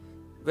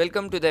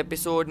Welcome to the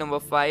episode number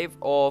 5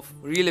 of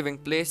Reliving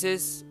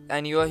Places,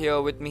 and you are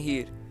here with me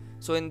here.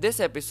 So, in this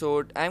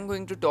episode, I'm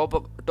going to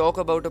talk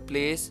about a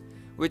place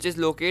which is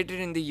located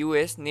in the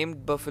US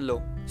named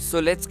Buffalo. So,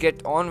 let's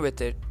get on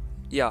with it.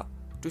 Yeah,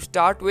 to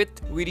start with,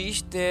 we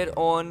reached there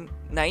on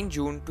 9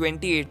 June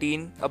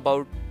 2018,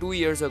 about 2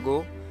 years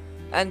ago,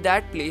 and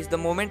that place, the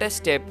moment I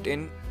stepped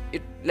in,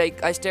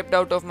 I stepped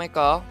out of my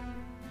car,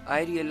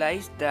 I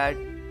realized that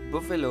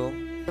Buffalo,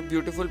 a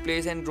beautiful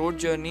place, and road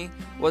journey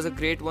was a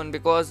great one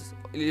because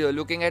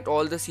looking at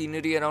all the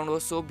scenery around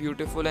was so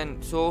beautiful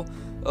and so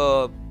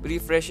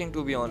refreshing,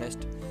 to be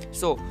honest.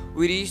 So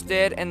we reached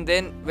there, and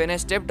then when I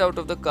stepped out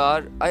of the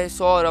car, I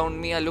saw around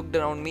me, I looked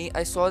around me,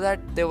 I saw that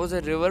there was a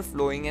river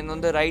flowing, and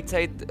on the right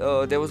side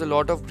there was a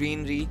lot of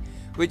greenery,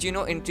 which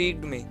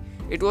intrigued me.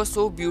 It was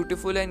so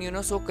beautiful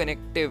and so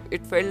connective.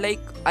 It felt like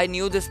I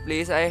knew this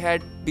place, I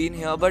had been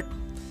here, but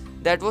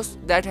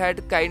that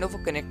had kind of a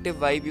connective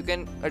vibe. You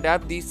can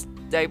adapt these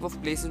type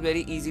of places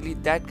very easily.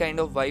 That kind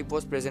of vibe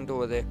was present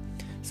over there.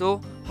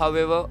 So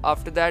however,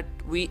 after that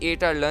we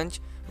ate our lunch,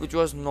 which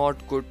was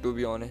not good, to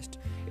be honest.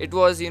 It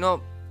was a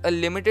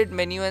limited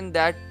menu, and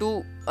that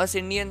to us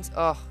Indians,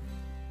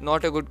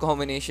 not a good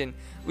combination.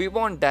 We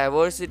want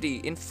diversity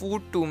in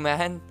food too,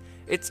 man.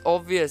 It's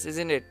obvious,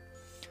 isn't it?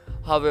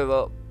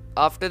 However,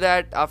 after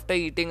that, after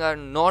eating our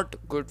not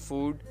good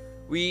food,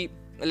 we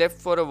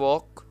left for a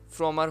walk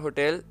from our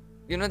hotel.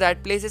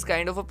 That place is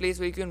kind of a place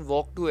where you can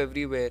walk to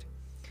everywhere.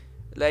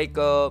 Like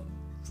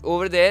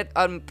over there,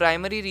 our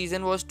primary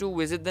reason was to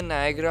visit the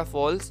Niagara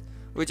Falls,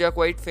 which are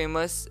quite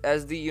famous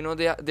as they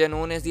are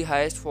known as the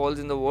highest falls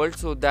in the world.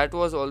 So that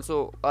was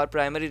also our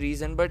primary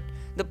reason. But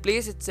the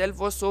place itself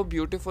was so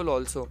beautiful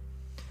also.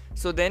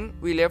 So then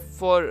we left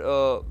for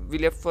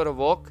a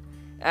walk,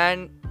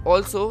 and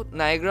also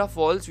Niagara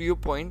Falls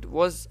viewpoint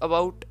was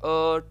about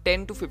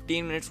 10 to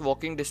 15 minutes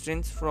walking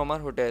distance from our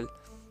hotel.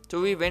 So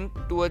we went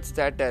towards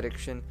that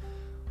direction.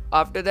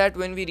 After that,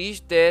 when we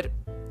reached there,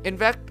 in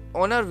fact,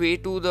 on our way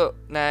to the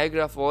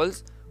Niagara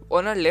Falls,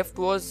 on our left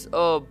was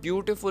a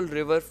beautiful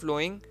river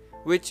flowing,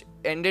 which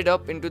ended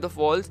up into the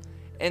falls,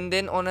 and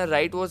then on our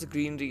right was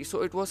greenery.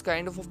 So it was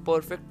kind of a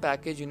perfect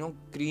package,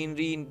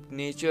 greenery,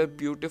 nature,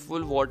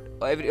 beautiful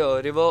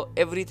river,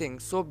 everything.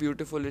 So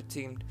beautiful it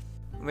seemed.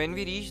 When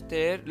we reached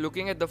there,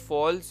 looking at the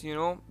falls,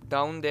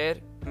 down there,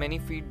 many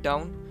feet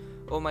down,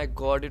 oh my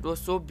god, it was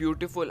so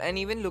beautiful. And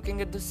even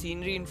looking at the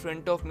scenery in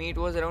front of me, it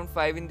was around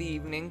 5 in the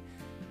evening.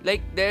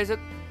 Like, there's a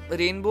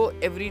rainbow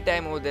every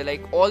time over there.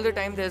 Like, all the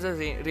time there's a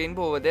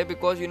rainbow over there,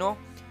 because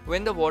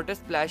when the water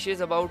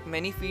splashes about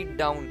many feet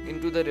down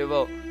into the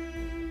river,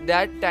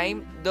 that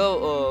time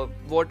the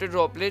water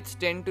droplets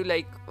tend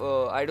to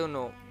I don't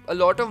know, a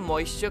lot of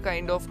moisture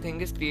kind of thing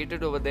is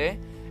created over there,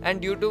 and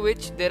due to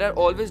which there are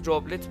always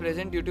droplets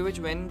present, due to which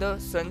when the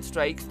sun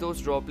strikes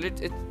those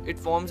droplets, it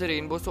forms a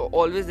rainbow. So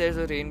always there's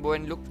a rainbow,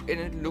 and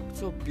it looked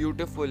so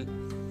beautiful.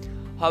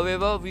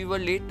 However, we were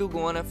late to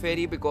go on a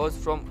ferry, because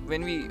from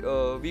when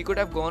we could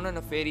have gone on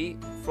a ferry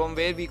from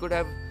where we could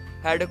have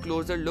had a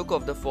closer look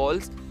of the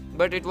falls,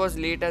 but it was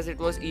late as it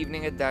was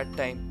evening at that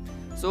time.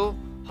 So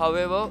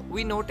however,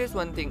 we noticed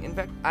one thing. In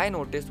fact, I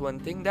noticed one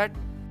thing, that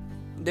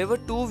there were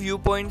two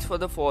viewpoints for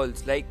the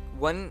falls, like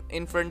one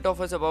in front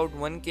of us, about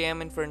 1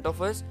 km in front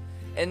of us,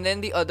 and then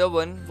the other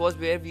one was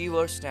where we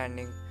were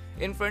standing.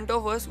 In front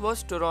of us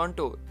was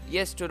Toronto.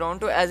 Yes,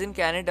 Toronto as in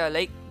Canada.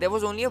 Like, there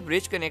was only a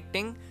bridge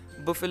connecting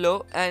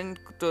Buffalo and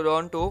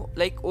Toronto,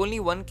 like only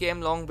 1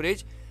 km long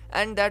bridge,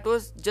 and that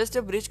was just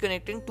a bridge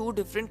connecting two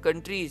different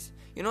countries.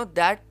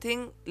 That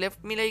thing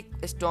left me like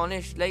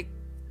astonished. Like,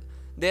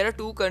 there are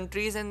two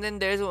countries and then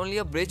there's only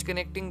a bridge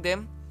connecting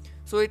them.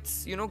 So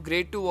it's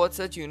great to watch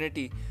such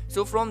unity.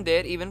 So from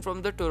there, even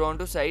from the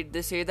Toronto side,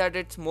 they say that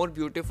it's more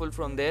beautiful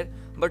from there,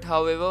 but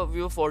however,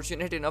 we were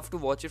fortunate enough to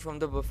watch it from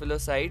the Buffalo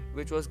side,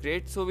 which was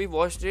great. So we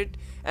watched it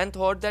and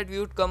thought that we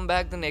would come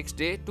back the next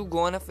day to go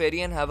on a ferry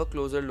and have a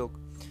closer look.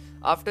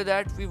 After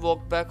that, we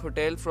walked back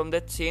hotel from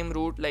that same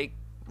route, like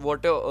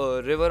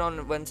river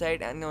on one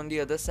side, and on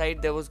the other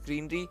side there was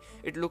greenery.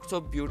 It looked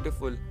so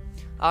beautiful.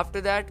 After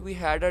that, we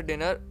had our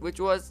dinner, which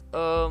was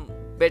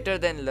better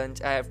than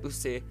lunch, I have to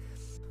say.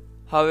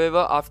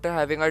 However, after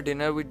having our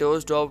dinner, we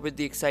dozed off with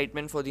the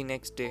excitement for the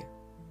next day.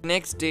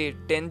 Next day,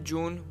 10th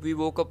June, we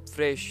woke up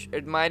fresh,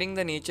 admiring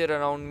the nature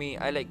around me.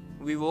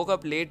 We woke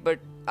up late, but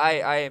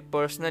I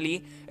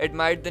personally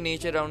admired the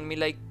nature around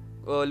me.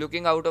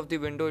 Looking out of the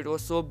window, it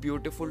was so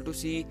beautiful to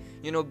see,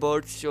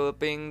 birds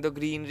chirping, the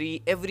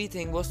greenery,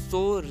 everything was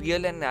so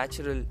real and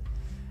natural.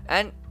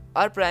 And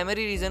our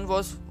primary reason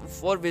was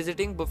for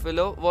visiting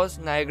Buffalo was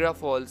Niagara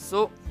Falls.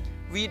 So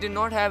we did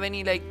not have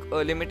any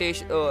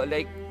limitation,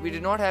 we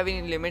did not have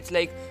any limits,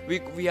 like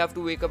we have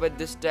to wake up at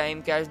this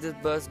time, catch this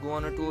bus, go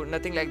on a tour,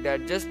 nothing like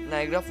that. Just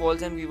Niagara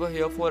Falls, and we were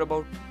here for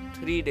about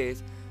 3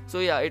 days. So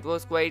yeah, it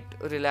was quite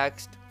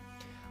relaxed.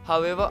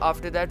 However,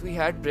 after that, we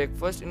had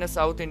breakfast in a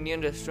South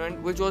Indian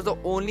restaurant, which was the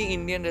only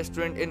Indian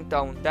restaurant in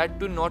town, that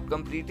too not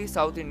completely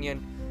South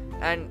Indian,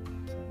 and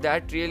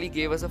that really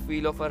gave us a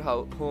feel of our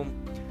home.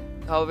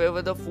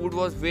 However, the food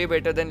was way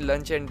better than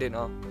lunch and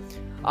dinner.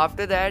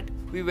 After that,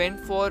 we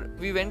went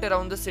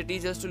around the city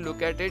just to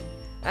look at it,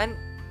 and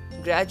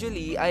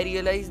gradually I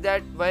realized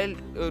that while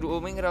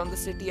roaming around the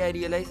city, I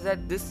realized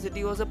that this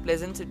city was a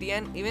pleasant city,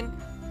 and even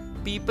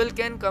people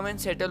can come and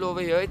settle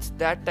over here. It's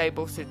that type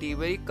of city,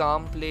 very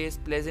calm place,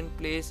 pleasant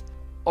place,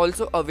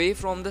 also away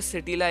from the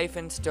city life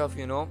and stuff,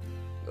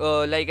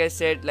 like I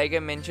said, like I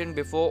mentioned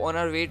before, on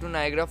our way to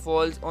Niagara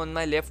Falls, on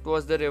my left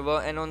was the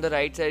river, and on the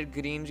right side,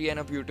 greenery and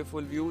a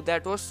beautiful view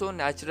that was so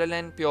natural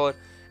and pure.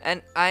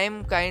 And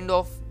I'm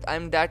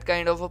that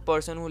kind of a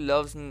person who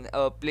loves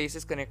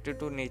places connected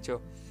to nature.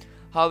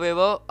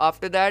 However,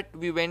 after that,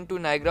 we went to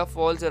Niagara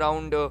Falls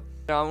around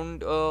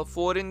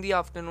 4 in the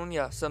afternoon,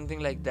 yeah, something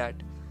like that.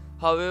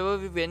 However,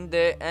 we went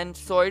there and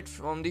saw it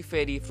from the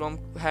ferry,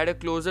 had a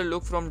closer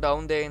look from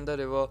down there in the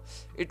river.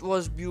 It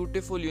was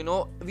beautiful,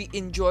 We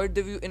enjoyed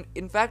the view.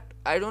 In fact,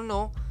 I don't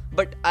know,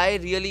 but I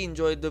really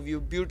enjoyed the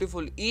view.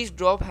 Beautiful. Each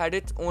drop had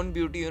its own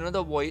beauty,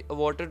 the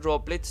water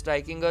droplets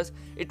striking us.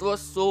 It was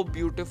so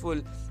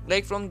beautiful.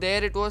 Like from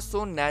there, it was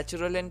so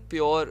natural and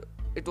pure.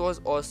 It was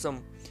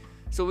awesome.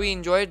 So we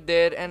enjoyed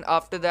there, and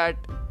after that,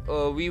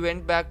 we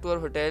went back to our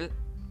hotel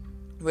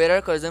where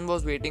our cousin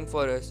was waiting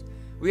for us.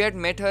 We had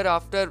met her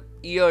after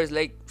years,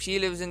 like she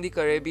lives in the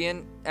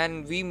Caribbean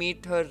and we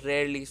meet her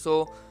rarely.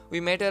 So we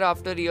met her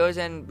after years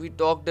and we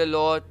talked a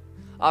lot.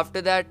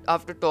 After that,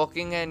 after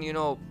talking and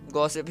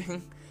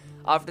gossiping,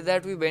 after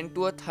that we went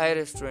to a Thai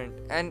restaurant,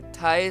 and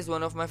Thai is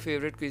one of my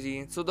favorite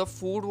cuisines. So the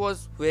food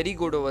was very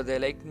good over there,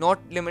 like no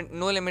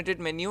limited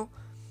menu,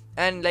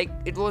 and like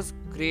it was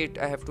great,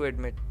 I have to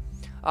admit.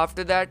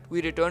 After that,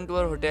 we returned to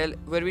our hotel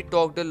where we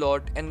talked a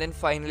lot and then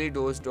finally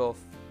dozed off.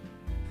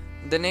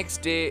 The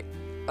next day,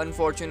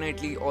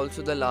 unfortunately,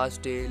 also the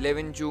last day,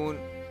 11 June,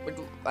 but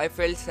I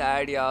felt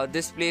sad, yeah.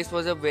 This place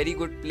was a very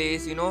good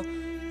place,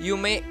 You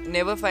may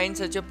never find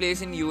such a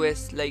place in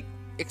US, like,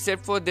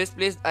 except for this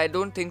place. I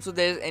don't think so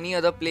there's any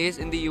other place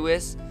in the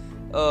US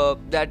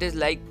that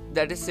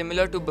is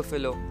similar to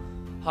Buffalo.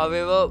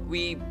 However,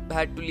 we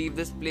had to leave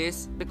this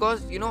place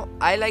because,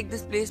 I like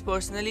this place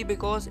personally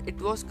because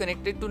it was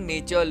connected to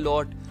nature a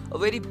lot. A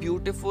very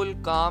beautiful,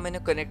 calm and a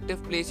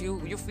connective place.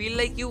 You feel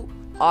like you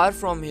are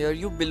from here,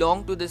 you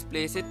belong to this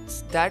place.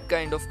 It's that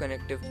kind of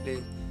connective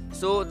place.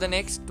 So the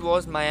next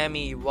was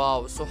Miami.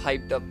 Wow, so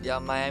hyped up. Yeah,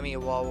 Miami,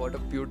 wow, what a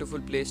beautiful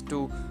place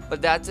too.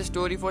 But that's a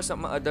story for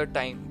some other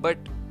time. But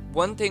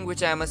one thing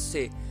which I must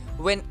say,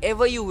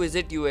 whenever you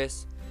visit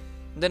US,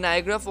 the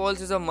Niagara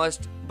Falls is a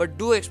must, but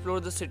do explore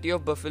the city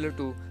of Buffalo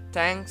too.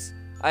 Thanks.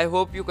 I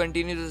hope you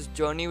continue this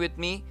journey with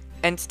me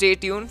and stay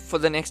tuned for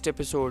the next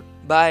episode.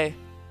 Bye.